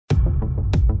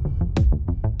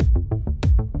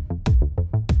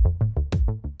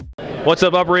What's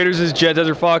up, operators? This is Jet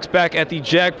DesertFox back at the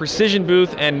JAG Precision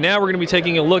booth, and now we're going to be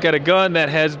taking a look at a gun that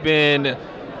has been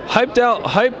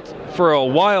hyped for a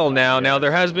while now. Now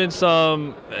there has been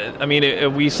some,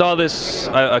 we saw this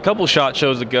a couple SHOT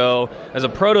shows ago as a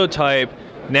prototype.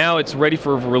 Now it's ready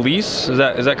for release. Is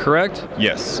that correct?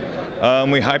 Yes.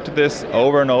 We hyped this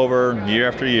over and over, year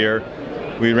after year.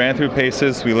 We ran through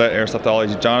paces. We let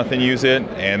Airsoftology Jonathan use it,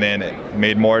 and then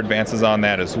made more advances on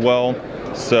that as well.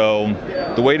 So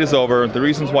the wait is over. The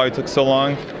reasons why it took so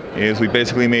long is we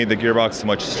basically made the gearbox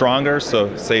much stronger.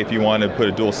 So say if you want to put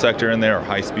a dual sector in there or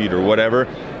high speed or whatever,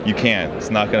 you can. It's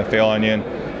not going to fail on you.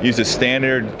 Use the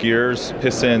standard gears,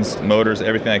 pistons, motors,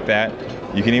 everything like that.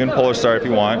 You can even Polar Star if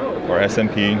you want, or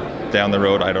SMP down the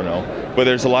road, I don't know. But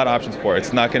there's a lot of options for it.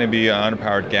 It's not going to be an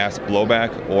underpowered gas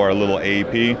blowback or a little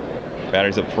AEP.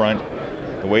 Batteries up front.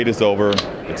 The wait is over.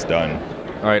 It's done.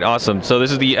 All right, awesome. So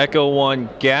this is the Echo 1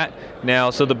 GAT.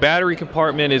 Now, so the battery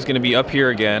compartment is going to be up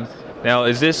here again. Now,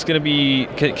 is this going to be,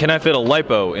 can I fit a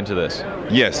LiPo into this?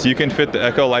 Yes, you can fit the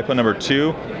Echo LiPo number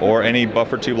 2 or any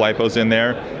buffer tube LiPos in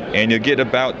there, and you'll get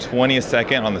about 20 a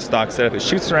second on the stock setup. It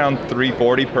shoots around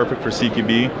 340, perfect for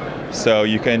CQB. So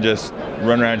you can just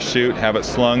run around, shoot, have it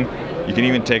slung. You can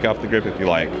even take off the grip if you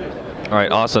like. All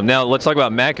right, awesome. Now let's talk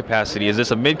about mag capacity. Is this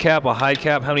a mid cap, a high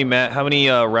cap? How many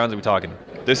rounds are we talking?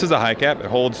 This is a high cap. It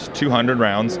holds 200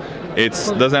 rounds. It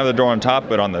doesn't have the door on top,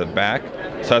 but on the back,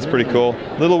 so that's pretty cool.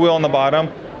 Little wheel on the bottom.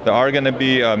 There are going to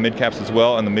be mid caps as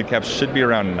well, and the mid caps should be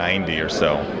around 90 or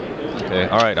so. Okay.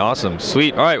 All right, awesome,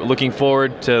 sweet. All right, looking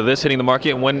forward to this hitting the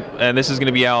market. And this is going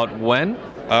to be out when?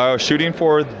 Shooting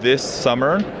for this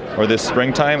summer or this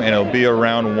springtime, and it'll be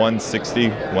around 160,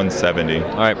 170.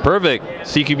 All right, perfect.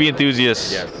 CQB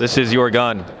enthusiasts, yes. This is your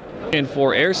gun. And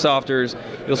for airsofters,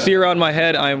 you'll see around my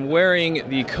head, I'm wearing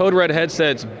the Code Red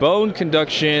headset's bone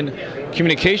conduction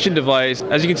communication device.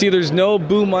 As you can see, there's no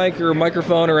boom mic or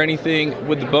microphone or anything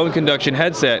with the bone conduction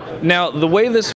headset. Now, the way this